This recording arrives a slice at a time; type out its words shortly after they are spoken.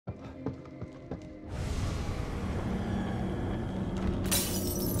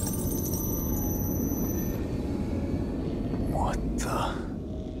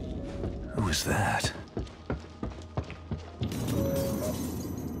was that?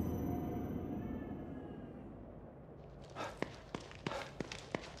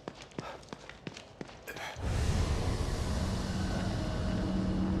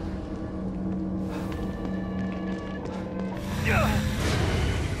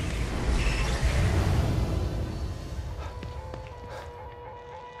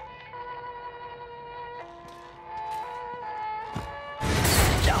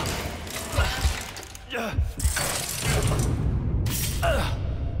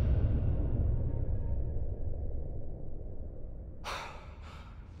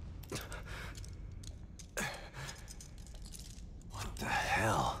 What the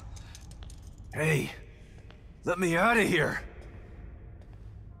hell? Hey, let me out of here!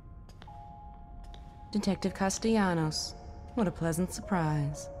 Detective Castellanos, what a pleasant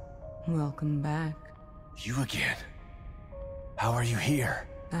surprise. Welcome back. You again? How are you here?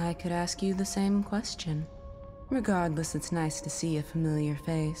 I could ask you the same question. Regardless, it's nice to see a familiar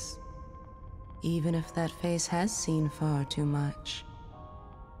face. Even if that face has seen far too much.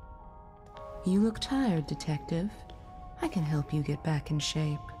 You look tired, Detective. I can help you get back in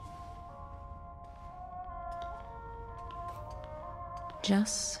shape.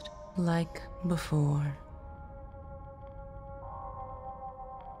 Just like before.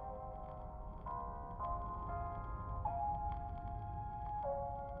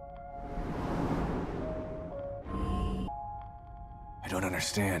 I don't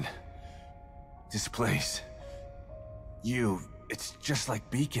understand. This place... it's just like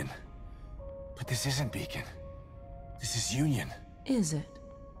Beacon. But this isn't Beacon. This is Union. Is it?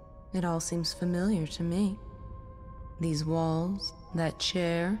 It all seems familiar to me. These walls, that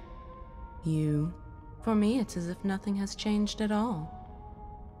chair, you. For me, it's as if nothing has changed at all.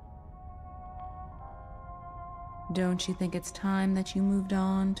 Don't you think it's time that you moved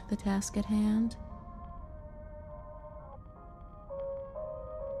on to the task at hand?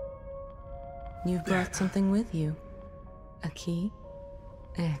 You've brought something with you. A key?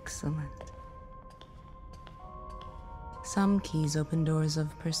 Excellent. Some keys open doors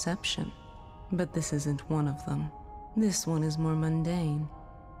of perception, but this isn't one of them. This one is more mundane,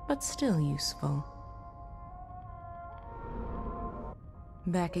 but still useful.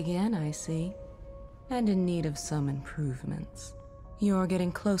 Back again, I see, and in need of some improvements. You're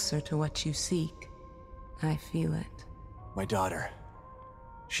getting closer to what you seek. I feel it. My daughter.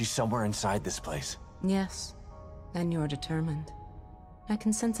 She's somewhere inside this place. Yes, and you're determined. I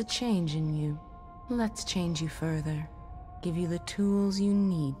can sense a change in you. Let's change you further. Give you the tools you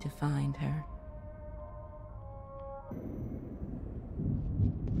need to find her.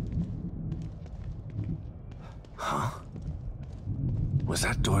 Huh? Was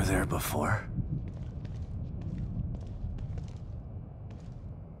that door there before?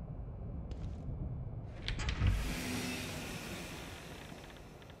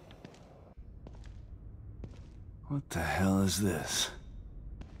 What the hell is this?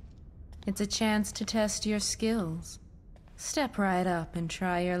 It's a chance to test your skills. Step right up and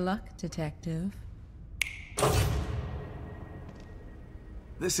try your luck, Detective.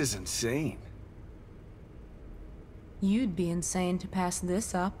 This is insane. You'd be insane to pass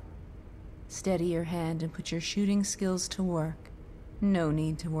this up. Steady your hand and put your shooting skills to work. No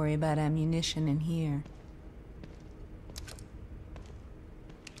need to worry about ammunition in here.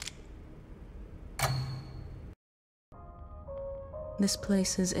 This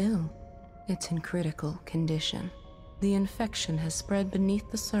place is ill. It's in critical condition. The infection has spread beneath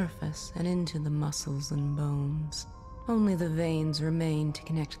the surface and into the muscles and bones. Only the veins remain to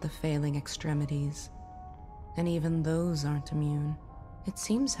connect the failing extremities. And even those aren't immune. It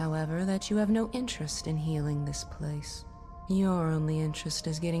seems, however, that you have no interest in healing this place. Your only interest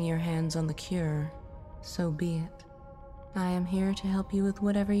is getting your hands on the cure. So be it. I am here to help you with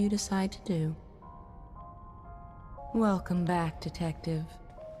whatever you decide to do. Welcome back, Detective.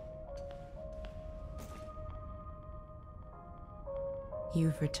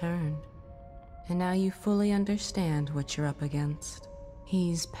 You've returned, and now you fully understand what you're up against.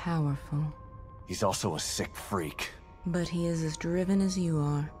 He's powerful. He's also a sick freak. But he is as driven as you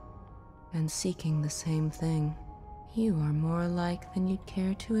are, and seeking the same thing. You are more alike than you'd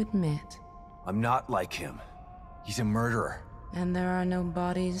care to admit. I'm not like him. He's a murderer. And there are no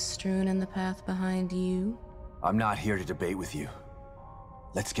bodies strewn in the path behind you? I'm not here to debate with you.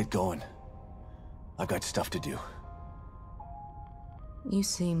 Let's get going. I've got stuff to do. You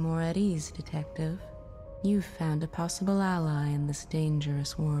seem more at ease, Detective. You've found a possible ally in this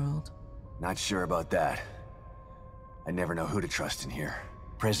dangerous world. Not sure about that. I never know who to trust in here.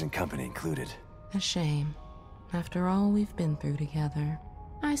 Present company included. A shame. After all we've been through together.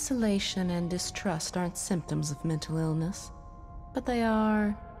 Isolation and distrust aren't symptoms of mental illness, but they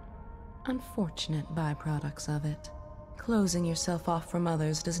are unfortunate byproducts of it. Closing yourself off from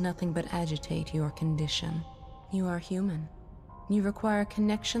others does nothing but agitate your condition. You are human. You require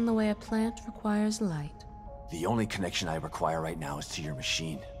connection the way a plant requires light. The only connection I require right now is to your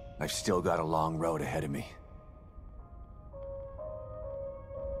machine. I've still got a long road ahead of me.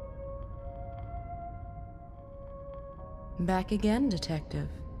 Back again, Detective.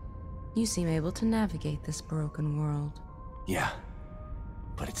 You seem able to navigate this broken world. Yeah,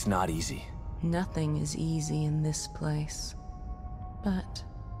 but it's not easy. Nothing is easy in this place. But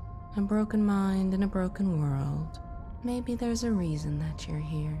a broken mind in a broken world. Maybe there's a reason that you're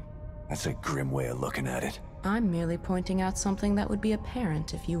here. That's a grim way of looking at it. I'm merely pointing out something that would be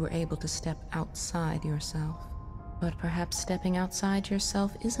apparent if you were able to step outside yourself. But perhaps stepping outside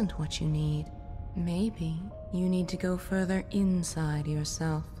yourself isn't what you need. Maybe you need to go further inside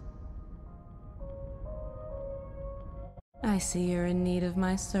yourself. I see you're in need of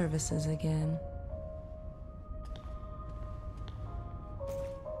my services again.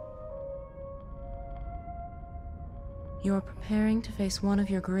 You're preparing to face one of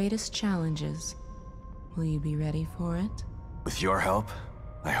your greatest challenges. Will you be ready for it? With your help,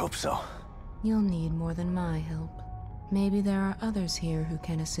 I hope so. You'll need more than my help. Maybe there are others here who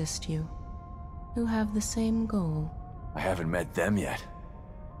can assist you, who have the same goal. I haven't met them yet.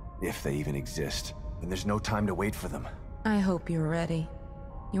 If they even exist. And there's no time to wait for them. I hope you're ready.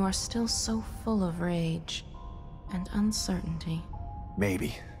 You are still so full of rage and uncertainty.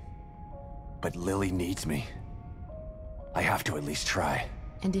 Maybe. But Lily needs me. I have to at least try.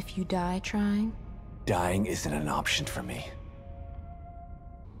 And if you die trying? Dying isn't an option for me.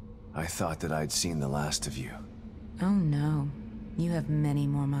 I thought that I'd seen the last of you. Oh no. You have many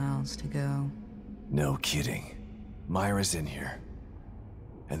more miles to go. No kidding. Myra's in here.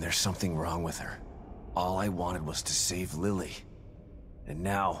 And there's something wrong with her. All I wanted was to save Lily. And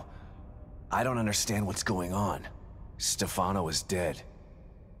now, I don't understand what's going on. Stefano is dead.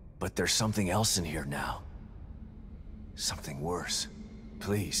 But there's something else in here now. Something worse.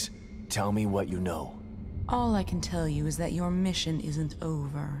 Please, tell me what you know. All I can tell you is that your mission isn't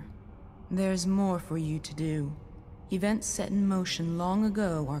over. There's more for you to do. Events set in motion long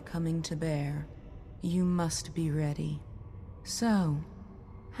ago are coming to bear. You must be ready. So,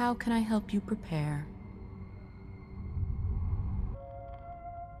 how can I help you prepare?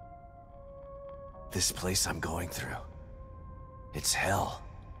 This place I'm going through. It's hell.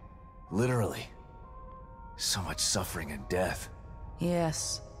 Literally. So much suffering and death.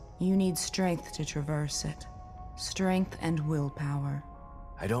 Yes, you need strength to traverse it. Strength and willpower.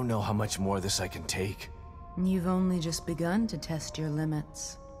 I don't know how much more this I can take. You've only just begun to test your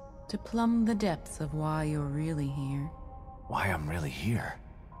limits. To plumb the depths of why you're really here. Why I'm really here?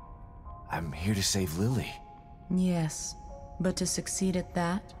 I'm here to save Lily. Yes, but to succeed at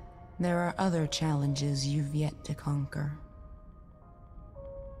that, there are other challenges you've yet to conquer.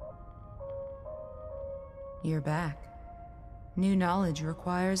 You're back. New knowledge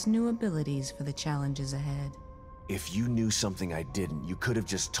requires new abilities for the challenges ahead. If you knew something I didn't, you could have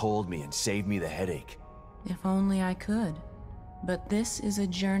just told me and saved me the headache. If only I could. But this is a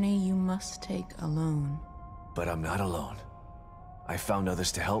journey you must take alone. But I'm not alone. I found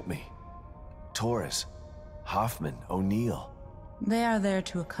others to help me. Torres, Hoffman, O'Neill. They are there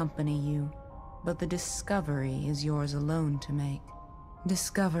to accompany you, but the discovery is yours alone to make.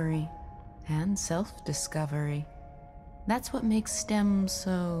 Discovery and self-discovery. That's what makes STEM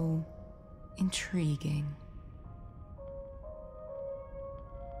so intriguing.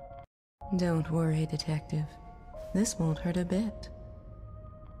 Don't worry, Detective. This won't hurt a bit.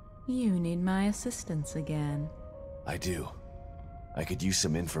 You need my assistance again. I do. I could use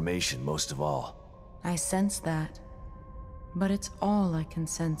some information most of all. I sense that. But it's all I can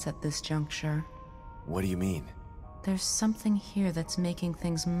sense at this juncture. What do you mean? There's something here that's making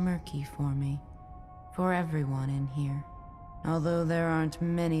things murky for me. For everyone in here. Although there aren't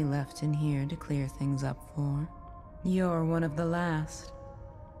many left in here to clear things up for. You're one of the last.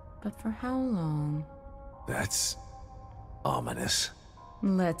 But for how long? That's ominous.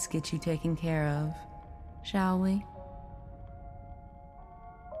 Let's get you taken care of, shall we?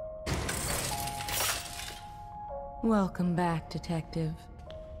 Welcome back, Detective.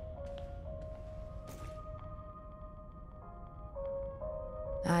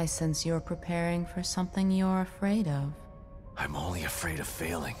 I sense you're preparing for something you're afraid of. I'm only afraid of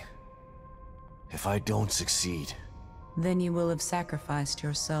failing. If I don't succeed... Then you will have sacrificed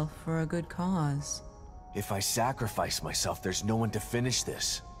yourself for a good cause. If I sacrifice myself, there's no one to finish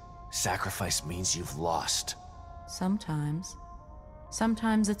this. Sacrifice means you've lost. Sometimes.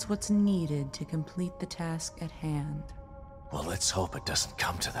 Sometimes it's what's needed to complete the task at hand. Well, let's hope it doesn't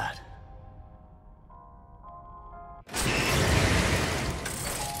come to that.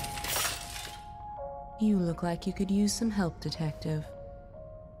 You look like you could use some help, Detective.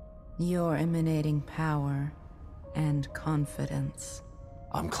 You're emanating power and confidence.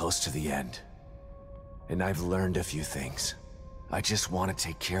 I'm close to the end, and I've learned a few things. I just want to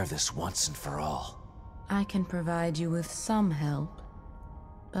take care of this once and for all. I can provide you with some help,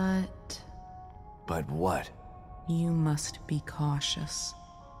 but... But what? You must be cautious.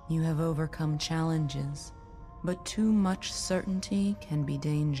 You have overcome challenges, but too much certainty can be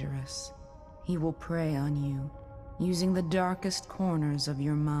dangerous. He will prey on you, using the darkest corners of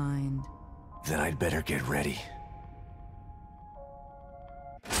your mind. Then I'd better get ready.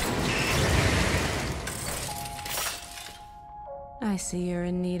 I see you're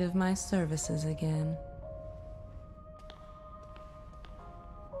in need of my services again.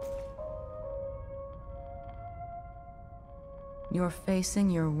 You're facing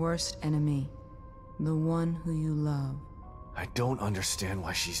your worst enemy, the one who you love. I don't understand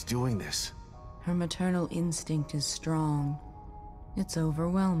why she's doing this. Her maternal instinct is strong. It's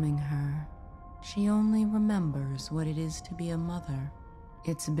overwhelming her. She only remembers what it is to be a mother.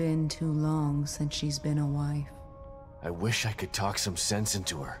 It's been too long since she's been a wife. I wish I could talk some sense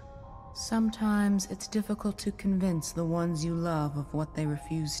into her. Sometimes it's difficult to convince the ones you love of what they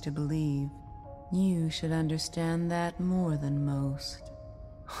refuse to believe. You should understand that more than most.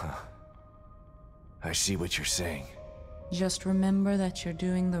 Huh. I see what you're saying. Just remember that you're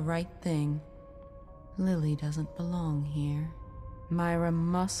doing the right thing. Lily doesn't belong here. Myra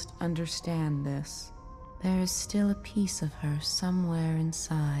must understand this. There is still a piece of her somewhere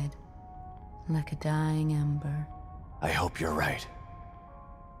inside, like a dying ember. I hope you're right.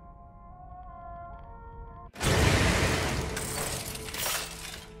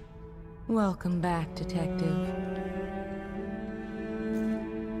 Welcome back, Detective.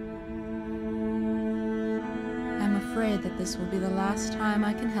 I'm afraid that this will be the last time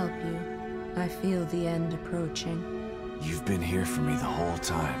I can help you. I feel the end approaching. You've been here for me the whole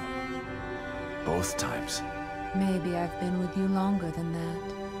time. Both times. Maybe I've been with you longer than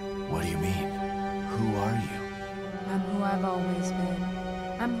that. What do you mean? Who are you? I'm who I've always been.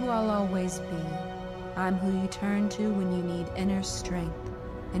 I'm who I'll always be. I'm who you turn to when you need inner strength.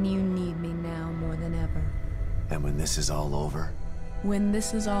 And you need me now more than ever. And when this is all over? When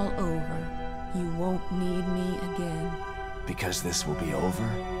this is all over, you won't need me again. Because this will be over?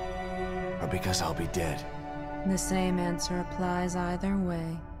 Or because I'll be dead? The same answer applies either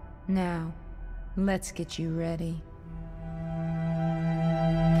way. Now, let's get you ready.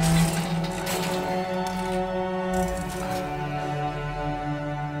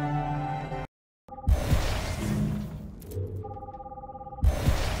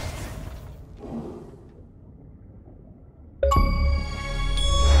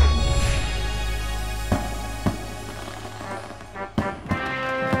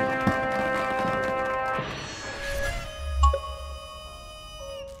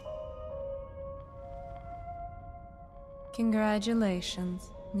 Congratulations.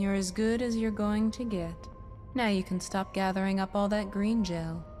 You're as good as you're going to get. Now you can stop gathering up all that green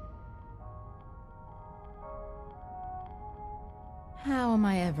gel. How am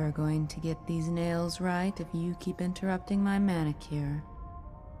I ever going to get these nails right if you keep interrupting my manicure?